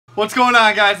What's going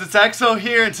on, guys? It's EXO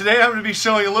here, and today I'm going to be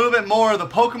showing a little bit more of the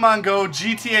Pokemon Go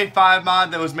GTA 5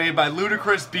 mod that was made by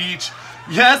Ludicrous Beach.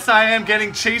 Yes, I am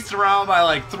getting chased around by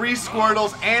like 3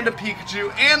 Squirtles and a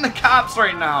Pikachu and the cops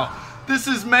right now. This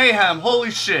is mayhem, holy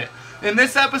shit. In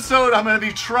this episode, I'm going to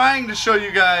be trying to show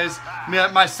you guys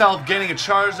myself getting a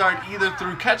Charizard either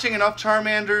through catching enough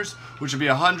Charmanders, which would be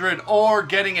 100, or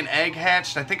getting an egg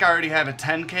hatched. I think I already have a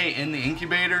 10K in the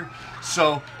incubator.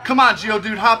 So, come on,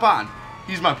 Geodude, hop on.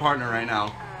 He's my partner right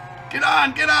now. Get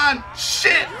on, get on!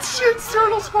 Shit! Shit,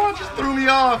 Turtle Spawn just threw me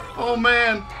off. Oh,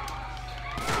 man.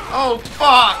 Oh,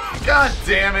 fuck! God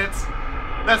damn it.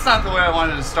 That's not the way I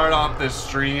wanted to start off this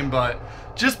stream, but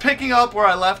just picking up where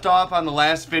I left off on the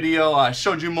last video, I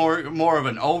showed you more of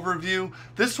an overview.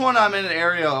 This one, I'm in an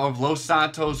area of Los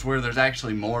Santos where there's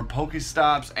actually more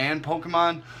Pokestops and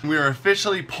Pokemon. We are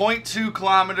officially 0.2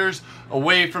 kilometers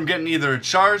away from getting either a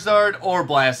Charizard or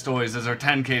Blastoise as our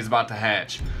 10K is about to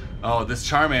hatch. Oh, this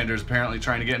Charmander is apparently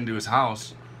trying to get into his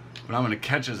house, but I'm going to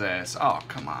catch his ass. Oh,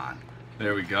 come on.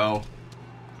 There we go.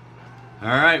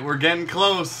 Alright, we're getting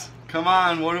close. Come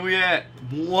on, what are we at?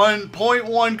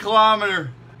 1.1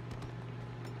 kilometer.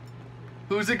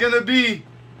 Who's it gonna be?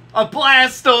 A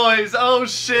Blastoise! Oh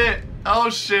shit! Oh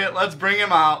shit, let's bring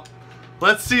him out.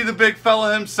 Let's see the big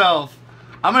fella himself.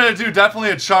 I'm gonna do definitely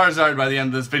a Charizard by the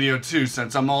end of this video too,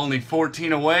 since I'm only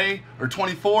 14 away, or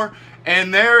 24.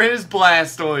 And there is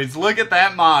Blastoise. Look at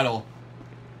that model.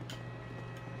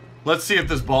 Let's see if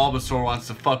this Bulbasaur wants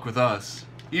to fuck with us.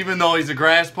 Even though he's a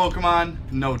grass Pokemon,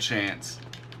 no chance.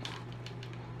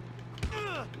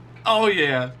 Oh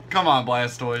yeah, come on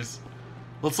Blastoise.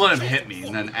 Let's let him hit me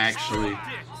and then actually...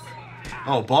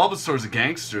 Oh, Bulbasaur's a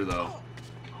gangster though.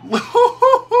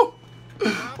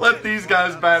 Let these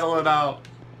guys battle it out.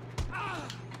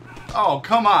 Oh,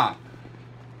 come on.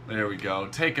 There we go,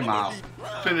 take him out.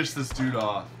 Finish this dude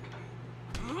off.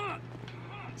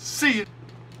 See ya.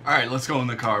 Alright, let's go in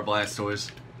the car, Blastoise.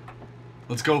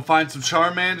 Let's go find some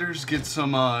Charmanders, get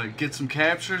some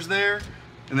captures there.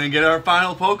 And then get our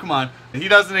final Pokemon. He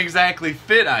doesn't exactly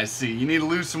fit, I see. You need to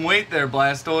lose some weight there,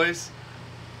 Blastoise.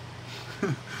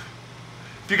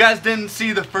 If you guys didn't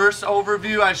see the first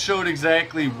overview, I showed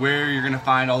exactly where you're going to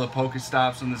find all the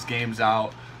Pokestops when this game's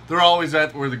out. They're always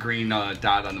at where the green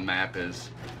dot on the map is.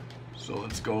 So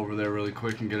let's go over there really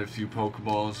quick and get a few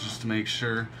Pokeballs just to make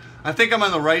sure. I think I'm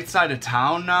on the right side of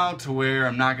town now to where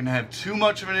I'm not going to have too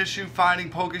much of an issue finding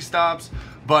Pokestops.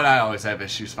 But I always have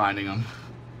issues finding them.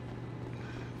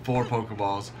 4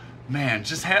 Pokeballs. Man,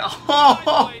 just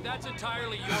oh! That's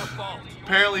entirely your fault.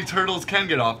 Apparently turtles can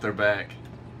get off their back.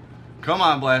 Come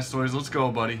on, Blastoise, let's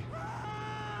go, buddy.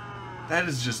 That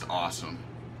is just awesome.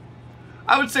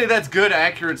 I would say that's good,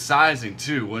 accurate sizing,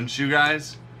 too, wouldn't you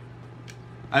guys?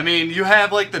 I mean, you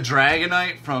have, like, the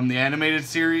Dragonite from the animated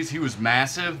series. He was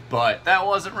massive, but that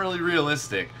wasn't really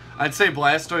realistic. I'd say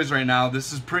Blastoise right now,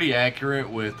 this is pretty accurate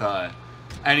with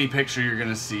any picture you're going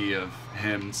to see of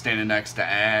him standing next to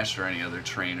Ash or any other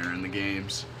trainer in the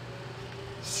games.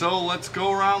 So let's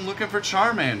go around looking for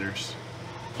Charmanders.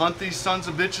 Hunt these sons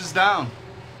of bitches down.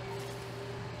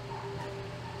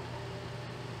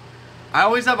 I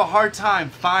always have a hard time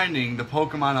finding the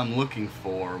Pokemon I'm looking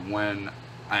for when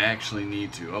I actually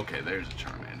need to. Okay, there's a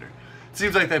Charmander. It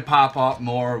seems like they pop up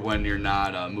more when you're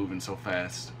not moving so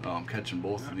fast. Oh, I'm catching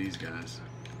both of these guys.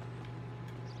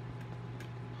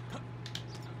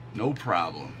 No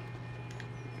problem.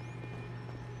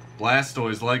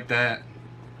 Blastoise like that.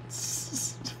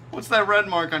 What's that red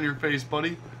mark on your face,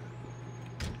 buddy?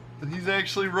 He's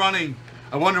actually running.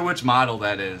 I wonder which model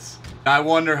that is. I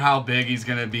wonder how big he's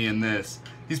going to be in this.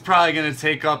 He's probably going to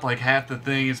take up like half the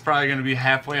thing. He's probably going to be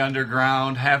halfway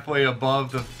underground, halfway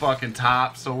above the fucking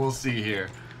top. So we'll see here.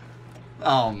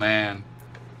 Oh, man.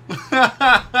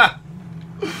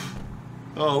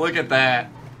 Oh, look at that.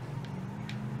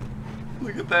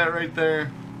 Look at that right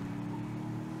there.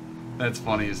 That's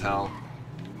funny as hell.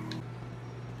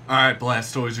 Alright,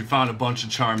 Blastoise, we found a bunch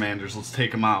of Charmanders. Let's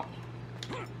take them out.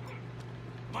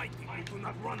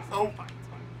 Oh.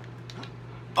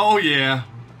 Oh yeah.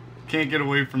 Can't get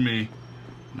away from me.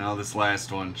 Now this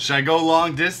last one. Should I go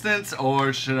long distance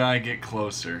or should I get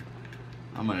closer?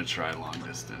 I'm gonna try long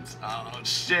distance. Oh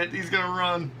shit, he's gonna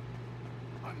run.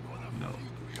 No.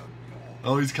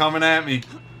 Oh, he's coming at me.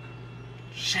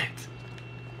 Shit.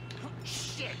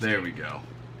 There we go.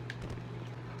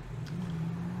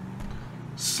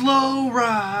 Slow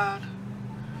ride,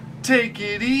 take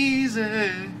it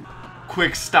easy.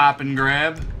 Quick stop and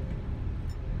grab.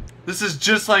 This is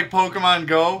just like Pokemon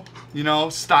Go, you know,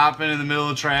 stopping in the middle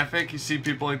of traffic. You see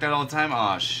people like that all the time.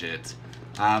 Oh shit.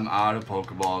 I'm out of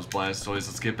Pokeballs, Blastoise.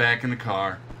 Let's get back in the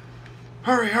car.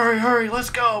 Hurry, hurry, hurry. Let's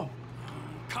go.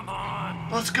 Come on.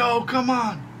 Let's go. Come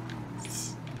on.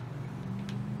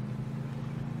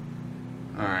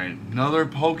 Alright, another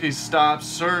Pokestop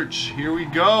search. Here we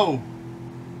go.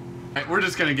 Right, we're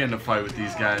just gonna get in a fight with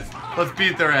these guys. Let's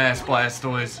beat their ass,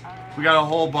 Blastoise. We got a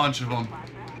whole bunch of them.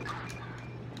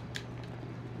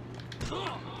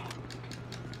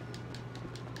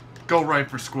 Go right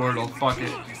for Squirtle. Fuck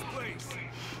it.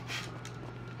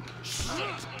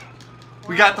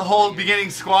 We got the whole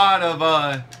beginning squad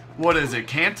of, what is it?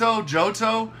 Kanto?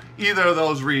 Johto? Either of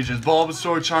those regions.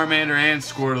 Bulbasaur, Charmander, and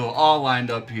Squirtle all lined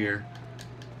up here.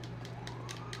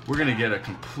 We're gonna get a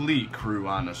complete crew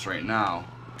on us right now.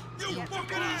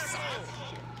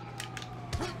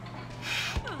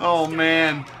 Oh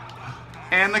man.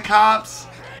 And the cops.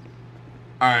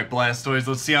 Alright, Blastoise,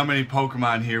 let's see how many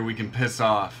Pokemon here we can piss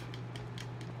off.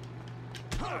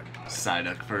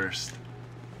 Psyduck first.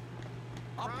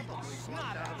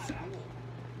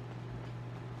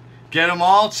 Get them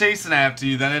all chasing after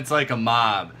you, then it's like a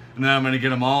mob. And then I'm gonna get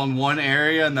them all in one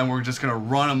area, and then we're just gonna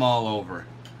run them all over.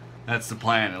 That's the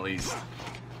plan, at least.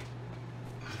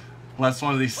 Unless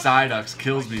one of these Psyducks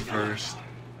kills me first.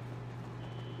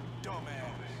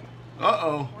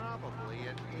 Uh-oh.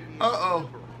 Uh-oh.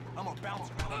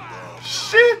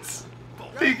 Shit!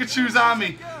 Pikachu's on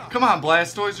me. Come on,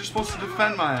 Blastoise. You're supposed to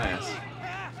defend my ass.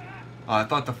 Oh, I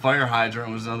thought the fire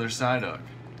hydrant was another Psyduck.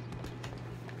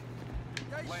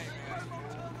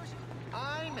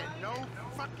 I'm in no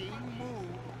fucking mood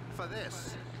for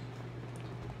this.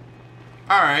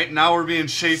 Alright, now we're being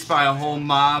chased by a whole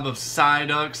mob of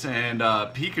Psyducks and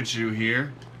Pikachu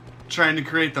here. Trying to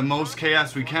create the most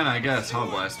chaos we can, I guess, huh,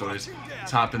 Blastoise?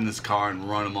 Let's hop in this car and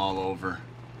run them all over.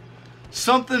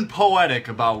 Something poetic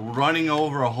about running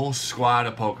over a whole squad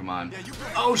of Pokemon.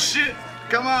 Oh shit!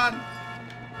 Come on!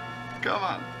 Come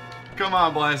on. Come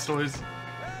on, Blastoise.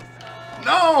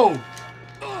 No!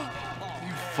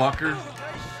 You fucker.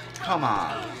 Come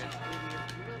on.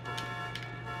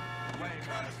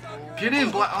 Get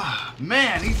in, oh,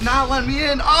 man, he's not letting me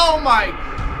in. Oh my!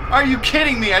 Are you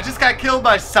kidding me? I just got killed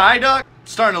by Psyduck.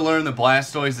 Starting to learn that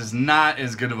Blastoise is not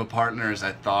as good of a partner as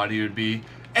I thought he would be.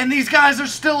 And these guys are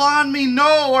still on me.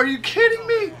 No, are you kidding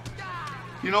me?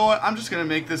 You know what? I'm just gonna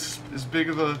make this as big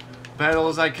of a battle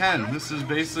as I can. This is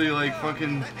basically like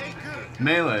fucking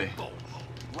Melee.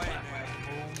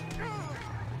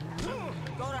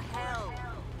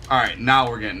 Alright, now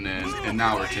we're getting in, and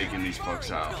now we're taking these fucks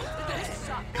out.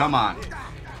 Come on.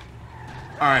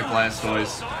 Alright,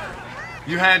 Blastoise.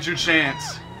 You had your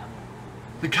chance.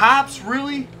 The cops?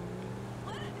 Really?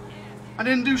 I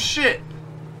didn't do shit.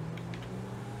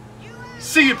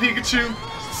 See ya, Pikachu.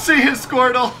 See ya,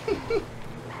 Squirtle.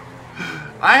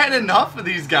 I had enough of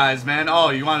these guys, man. Oh,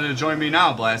 you wanted to join me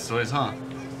now, Blastoise, huh?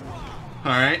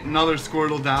 Alright, another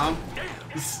Squirtle down.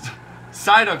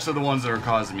 Psyducks are the ones that are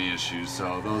causing me issues,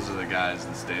 so those are the guys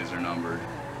that days are numbered.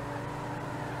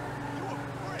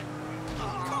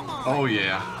 Oh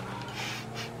yeah.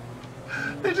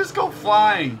 They just go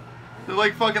flying. They're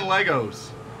like fucking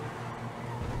Legos.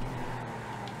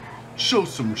 Show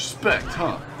some respect,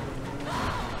 huh?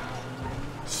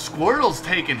 Squirtle's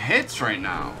taking hits right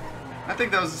now. I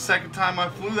think that was the second time I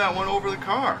flew that one over the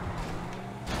car.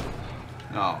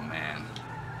 Oh man.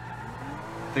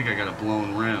 I think I got a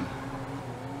blown rim.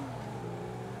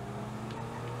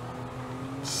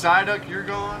 Psyduck, you're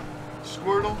gone.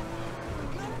 Squirtle.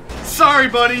 Sorry,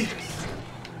 buddy.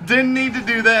 Didn't need to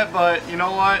do that, but you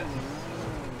know what?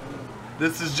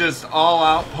 This is just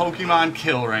all-out Pokemon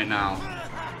kill right now.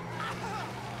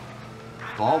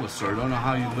 Bulbasaur, don't know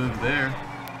how you live there.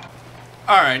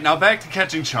 Alright, now back to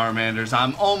catching Charmanders.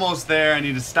 I'm almost there. I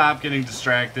need to stop getting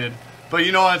distracted. But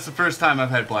you know what? It's the first time I've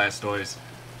had Blastoise.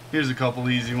 Here's a couple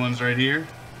easy ones right here.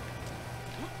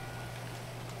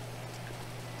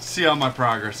 See how my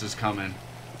progress is coming.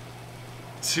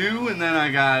 2, and then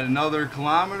I got another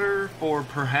kilometer for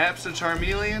perhaps a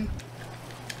Charmeleon.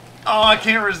 Oh, I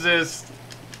can't resist.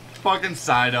 Fucking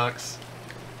Psyducks.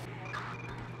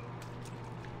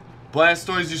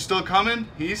 Blastoise, you still coming?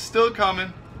 He's still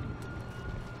coming.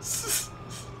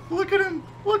 Look at him.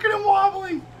 Look at him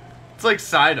wobbling. It's like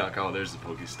Psyduck. Oh, there's the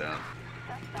Pokestop.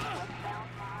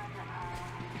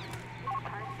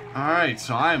 Alright,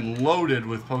 so I am loaded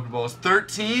with Pokeballs.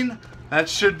 13? That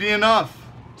should be enough.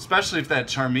 Especially if that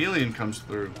Charmeleon comes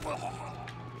through.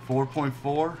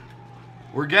 4.4.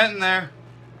 We're getting there.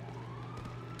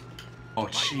 Oh,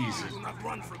 Jesus.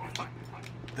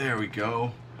 There we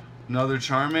go. Another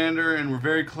Charmander, and we're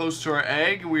very close to our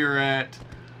egg. We are at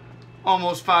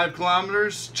almost 5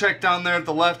 kilometers. Check down there at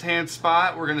the left-hand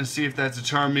spot. We're going to see if that's a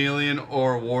Charmeleon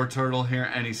or a War Turtle here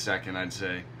any second, I'd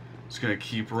say. Just going to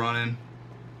keep running.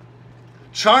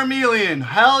 Charmeleon,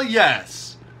 hell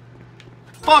yes.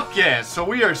 Fuck yes. So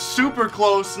we are super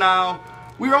close now.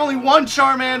 We are only one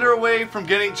Charmander away from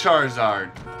getting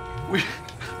Charizard.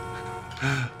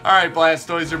 Alright,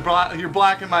 Blastoise, you're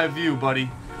blocking my view,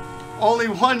 buddy. Only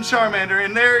one Charmander,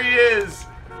 and there he is.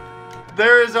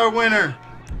 There is our winner.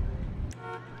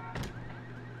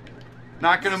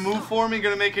 Not gonna move for me,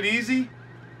 gonna make it easy.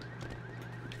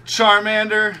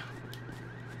 Charmander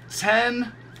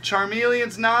 10,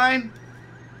 Charmeleon's 9.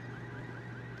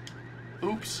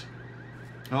 Oops.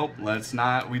 Nope, let's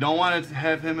not. We don't want to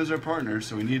have him as our partner,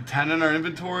 so we need 10 in our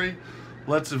inventory.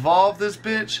 Let's evolve this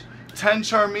bitch. 10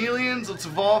 Charmeleons, let's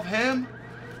evolve him.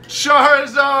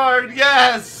 Charizard,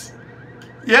 yes!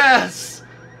 Yes!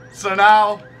 So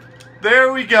now,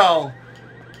 there we go.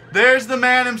 There's the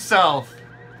man himself.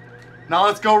 Now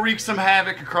let's go wreak some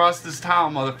havoc across this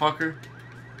town, motherfucker.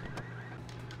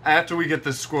 After we get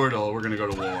this Squirtle, we're gonna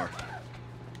go to war.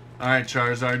 Alright,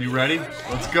 Charizard, you ready?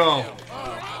 Let's go.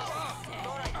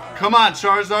 Come on,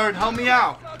 Charizard, help me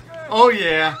out. Oh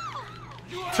yeah.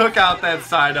 Took out that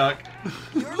Psyduck.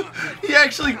 He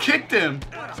actually kicked him.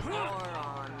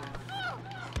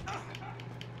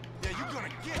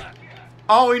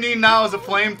 All we need now is a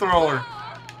flamethrower.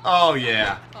 Oh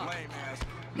yeah.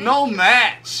 No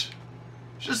match.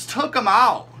 Just took him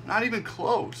out. Not even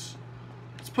close.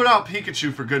 Let's put out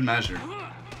Pikachu for good measure.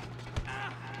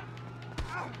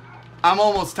 I'm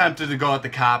almost tempted to go at the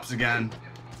cops again.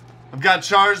 I've got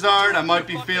Charizard. I might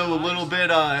be feeling a little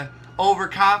bit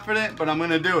overconfident, but I'm going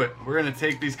to do it. We're going to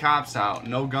take these cops out.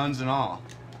 No guns and all.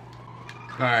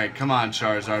 Alright, come on,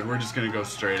 Charizard. We're just going to go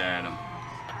straight at him.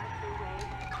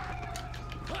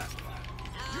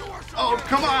 Oh,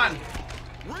 come on!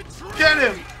 Get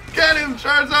him! Get him,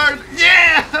 Charizard!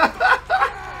 Yeah!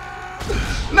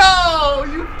 No!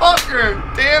 You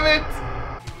fucker! Damn it!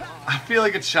 I feel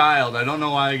like a child. I don't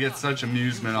know why I get such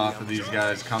amusement off of these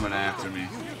guys coming after me.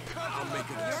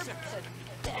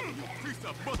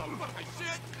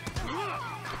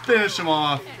 Finish him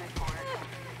off.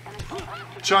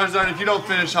 Charizard, if you don't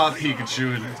finish off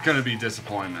Pikachu, it's gonna be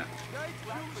disappointment.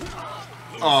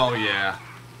 Oh, yeah.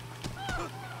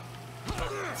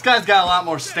 This guy's got a lot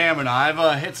more stamina.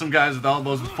 I've hit some guys with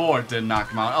elbows before. It didn't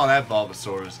knock him out. Oh, that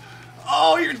Bulbasaur is...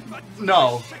 Oh, you're...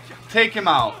 No. Take him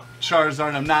out,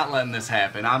 Charizard. I'm not letting this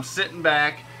happen. I'm sitting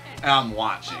back and I'm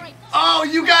watching. Oh,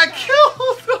 you got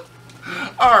killed!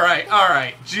 Alright,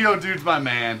 alright. Geodude's my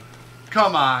man.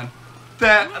 Come on.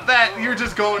 You're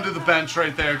just going to the bench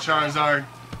right there, Charizard.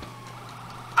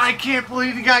 I can't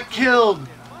believe you got killed.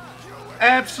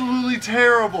 Absolutely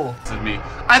terrible.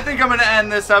 I think I'm going to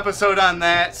end this episode on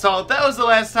that. So that was the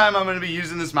last time I'm going to be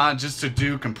using this mod just to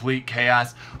do complete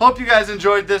chaos. Hope you guys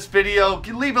enjoyed this video.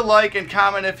 Leave a like and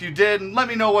comment if you did. And let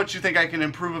me know what you think I can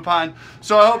improve upon.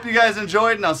 So I hope you guys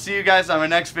enjoyed, and I'll see you guys on my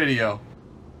next video.